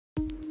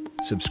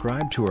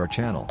Subscribe to our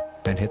channel,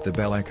 and hit the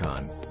bell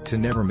icon, to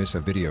never miss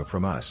a video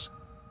from us.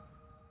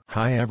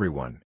 Hi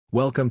everyone,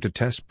 welcome to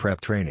Test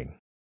Prep Training.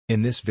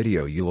 In this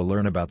video you will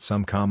learn about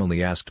some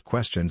commonly asked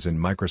questions in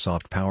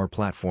Microsoft Power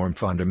Platform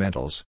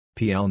Fundamentals,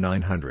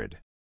 PL-900.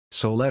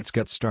 So let's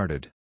get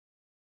started.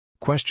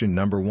 Question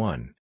number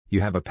 1,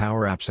 you have a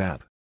Power Apps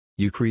app.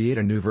 You create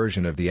a new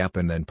version of the app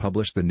and then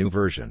publish the new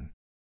version.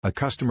 A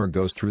customer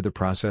goes through the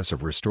process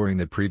of restoring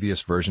the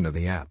previous version of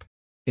the app.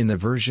 In the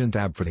Version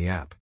tab for the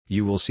app,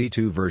 you will see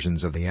two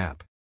versions of the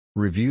app.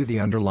 Review the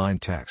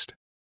underlined text.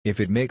 If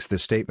it makes the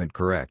statement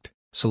correct,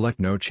 select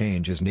No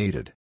change is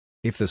needed.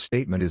 If the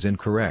statement is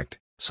incorrect,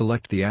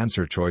 select the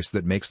answer choice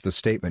that makes the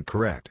statement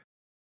correct.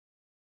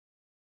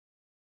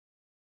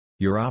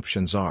 Your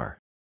options are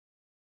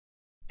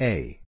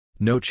A.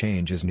 No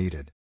change is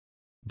needed.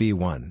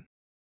 B1.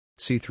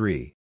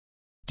 C3.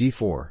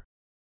 D4.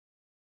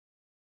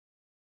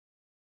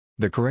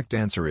 The correct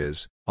answer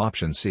is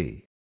option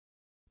C.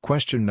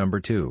 Question number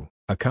 2.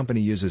 A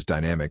company uses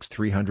Dynamics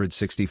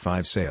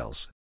 365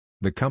 Sales.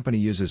 The company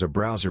uses a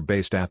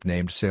browser-based app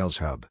named Sales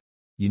Hub.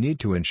 You need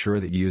to ensure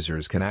that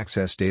users can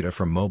access data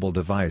from mobile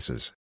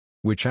devices.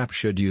 Which app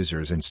should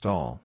users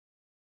install?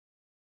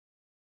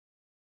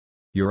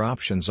 Your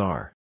options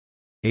are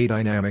A.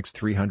 Dynamics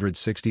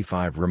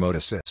 365 Remote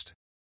Assist.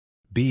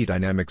 B.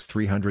 Dynamics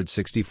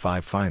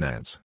 365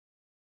 Finance.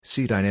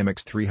 C.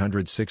 Dynamics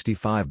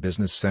 365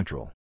 Business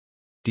Central.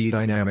 D.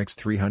 Dynamics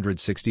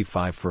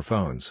 365 for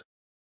Phones.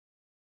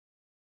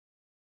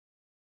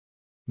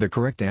 The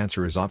correct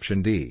answer is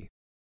option D.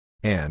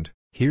 And,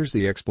 here's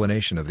the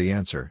explanation of the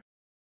answer.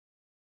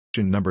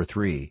 Question number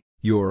 3,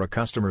 you're a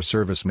customer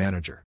service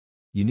manager.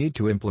 You need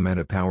to implement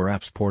a Power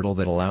Apps portal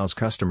that allows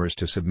customers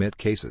to submit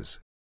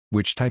cases.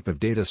 Which type of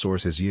data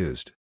source is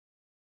used?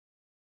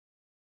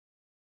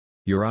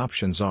 Your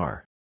options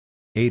are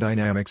A.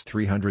 Dynamics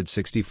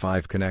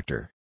 365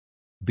 Connector.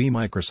 B.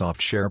 Microsoft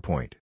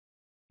SharePoint.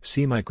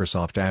 C.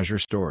 Microsoft Azure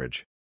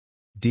Storage.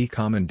 D.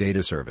 Common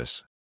Data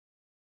Service.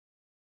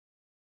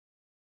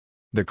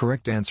 The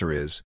correct answer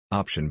is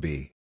option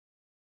B.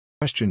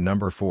 Question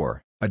number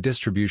 4, a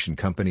distribution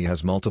company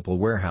has multiple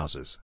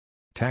warehouses.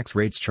 Tax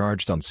rates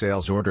charged on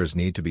sales orders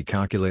need to be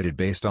calculated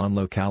based on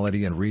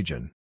locality and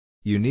region.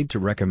 You need to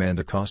recommend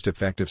a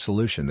cost-effective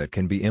solution that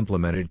can be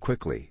implemented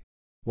quickly.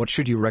 What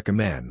should you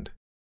recommend?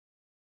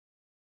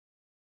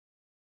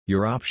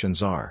 Your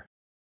options are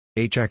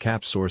A. Check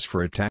App Source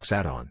for a tax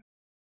add-on.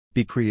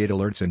 B. Create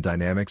alerts in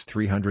Dynamics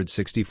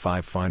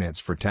 365 Finance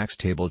for tax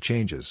table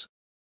changes.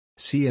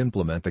 C.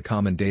 Implement the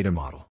Common Data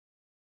Model.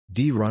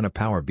 D. Run a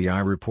Power BI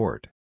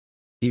report.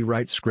 E.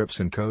 Write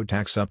scripts and code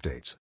tax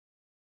updates.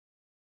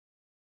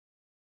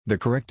 The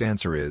correct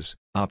answer is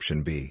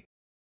option B.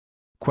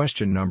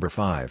 Question number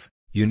 5,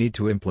 you need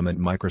to implement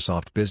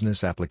Microsoft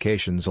Business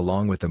applications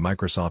along with the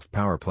Microsoft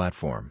Power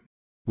Platform.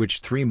 Which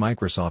 3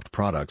 Microsoft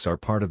products are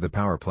part of the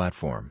Power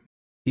Platform?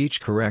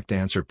 Each correct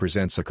answer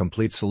presents a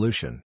complete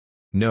solution.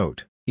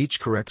 Note,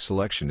 each correct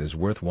selection is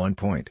worth 1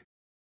 point.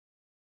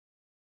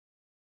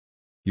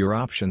 Your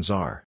options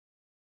are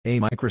A.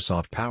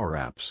 Microsoft Power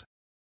Apps.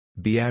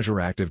 B.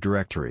 Azure Active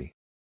Directory.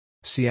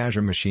 C.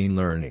 Azure Machine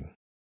Learning.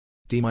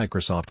 D.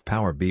 Microsoft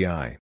Power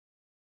BI.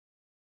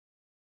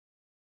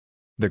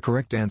 The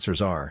correct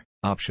answers are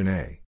option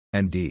A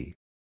and D.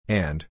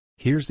 And,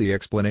 here's the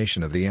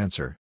explanation of the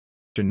answer.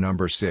 Question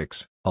number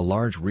 6, a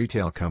large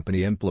retail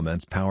company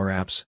implements Power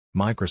Apps,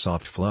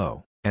 Microsoft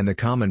Flow, and the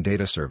Common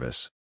Data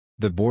Service.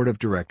 The board of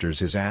directors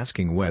is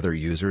asking whether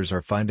users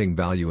are finding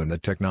value in the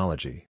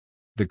technology.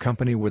 The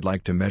company would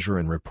like to measure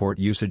and report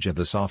usage of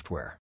the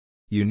software.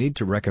 You need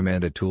to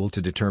recommend a tool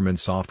to determine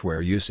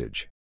software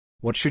usage.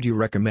 What should you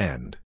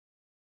recommend?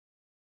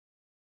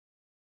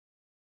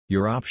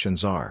 Your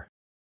options are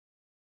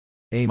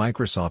A.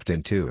 Microsoft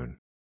Intune.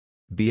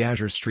 B.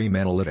 Azure Stream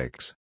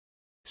Analytics.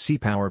 C.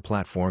 Power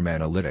Platform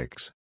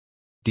Analytics.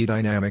 D.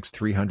 Dynamics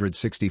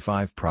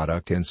 365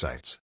 Product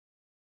Insights.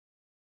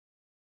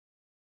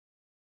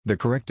 The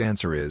correct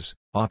answer is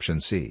option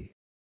C.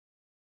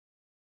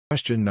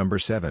 Question number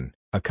 7,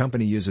 a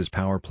company uses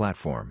Power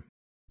Platform.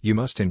 You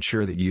must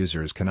ensure that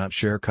users cannot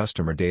share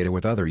customer data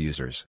with other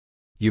users.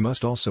 You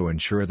must also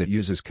ensure that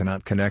users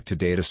cannot connect to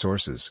data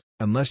sources,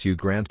 unless you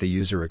grant the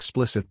user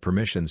explicit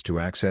permissions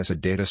to access a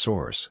data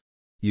source.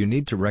 You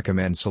need to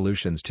recommend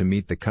solutions to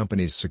meet the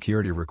company's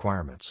security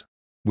requirements.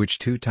 Which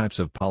 2 types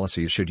of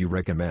policies should you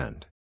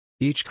recommend?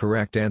 Each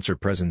correct answer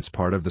presents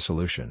part of the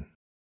solution.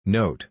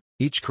 Note,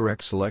 each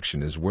correct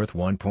selection is worth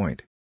 1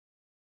 point.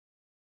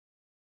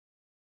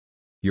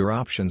 Your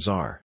options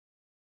are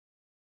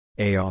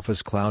A.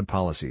 Office Cloud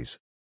Policies.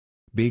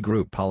 B.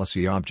 Group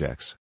Policy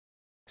Objects.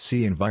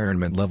 C.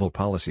 Environment Level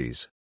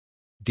Policies.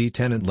 D.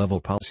 Tenant Level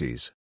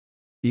Policies.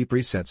 E.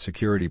 Preset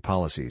Security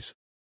Policies.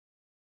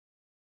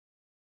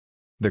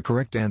 The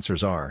correct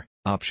answers are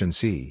option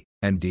C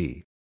and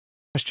D.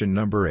 Question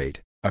number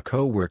 8, a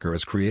coworker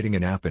is creating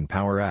an app in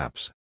Power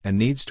Apps, and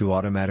needs to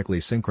automatically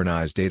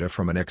synchronize data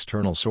from an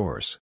external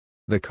source.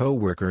 The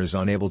coworker is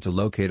unable to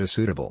locate a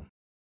suitable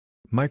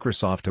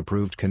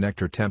Microsoft-approved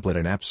connector template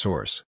and app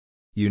source.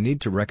 You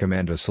need to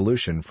recommend a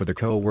solution for the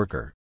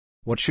co-worker.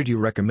 What should you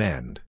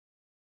recommend?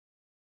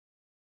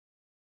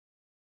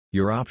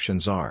 Your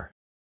options are: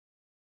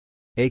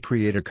 A.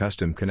 Create a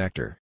custom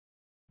connector.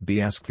 B.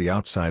 Ask the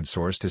outside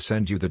source to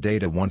send you the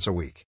data once a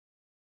week.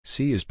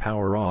 C. Use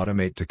Power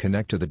Automate to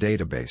connect to the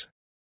database.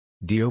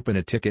 D. Open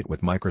a ticket with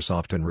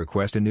Microsoft and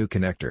request a new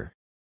connector.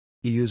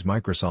 E. Use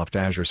Microsoft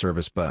Azure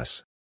Service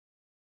Bus.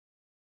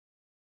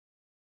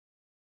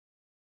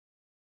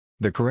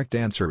 The correct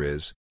answer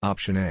is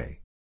option A.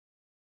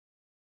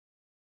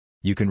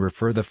 You can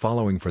refer the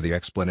following for the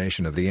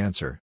explanation of the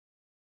answer.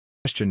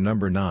 Question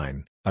number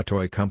 9. A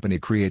toy company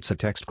creates a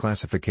text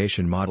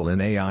classification model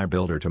in AI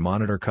Builder to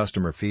monitor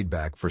customer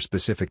feedback for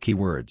specific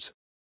keywords.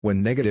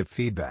 When negative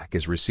feedback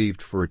is received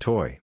for a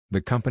toy,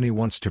 the company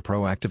wants to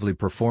proactively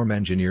perform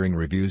engineering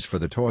reviews for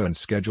the toy and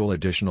schedule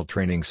additional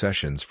training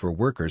sessions for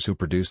workers who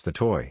produce the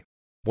toy.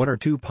 What are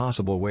two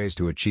possible ways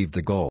to achieve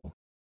the goal?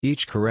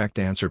 Each correct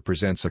answer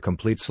presents a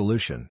complete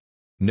solution.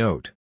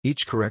 Note,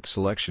 each correct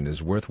selection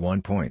is worth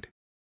 1 point.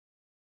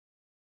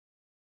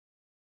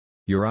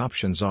 Your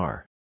options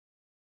are: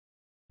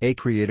 A.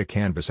 Create a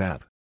Canvas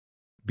app.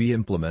 B.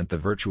 Implement the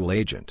virtual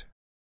agent.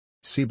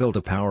 C. Build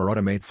a Power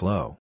Automate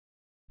flow.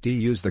 D.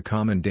 Use the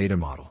common data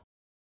model.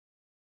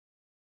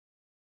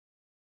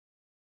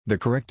 The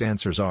correct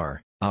answers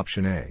are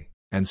option A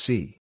and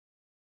C.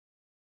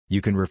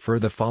 You can refer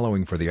the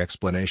following for the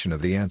explanation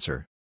of the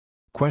answer.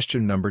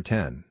 Question number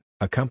 10.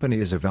 A company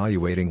is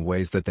evaluating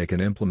ways that they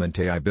can implement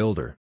AI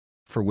Builder.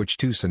 For which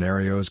two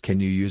scenarios can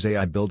you use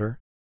AI Builder?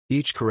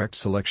 Each correct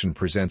selection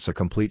presents a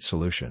complete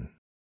solution.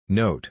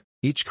 Note,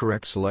 each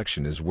correct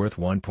selection is worth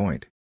 1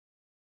 point.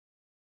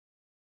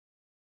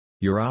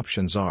 Your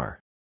options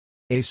are: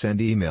 A. Send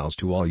emails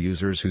to all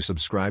users who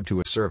subscribe to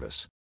a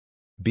service.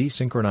 B.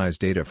 Synchronize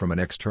data from an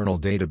external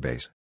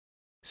database.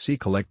 C.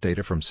 Collect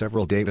data from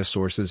several data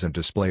sources and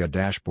display a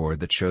dashboard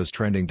that shows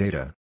trending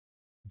data.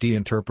 D.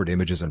 Interpret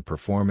images and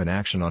perform an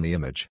action on the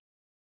image.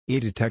 E.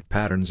 Detect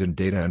patterns in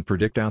data and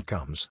predict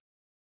outcomes.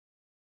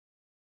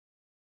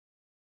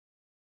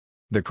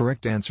 The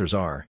correct answers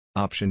are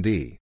option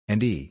D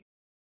and E.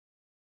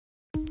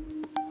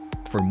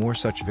 For more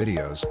such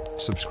videos,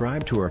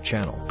 subscribe to our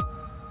channel.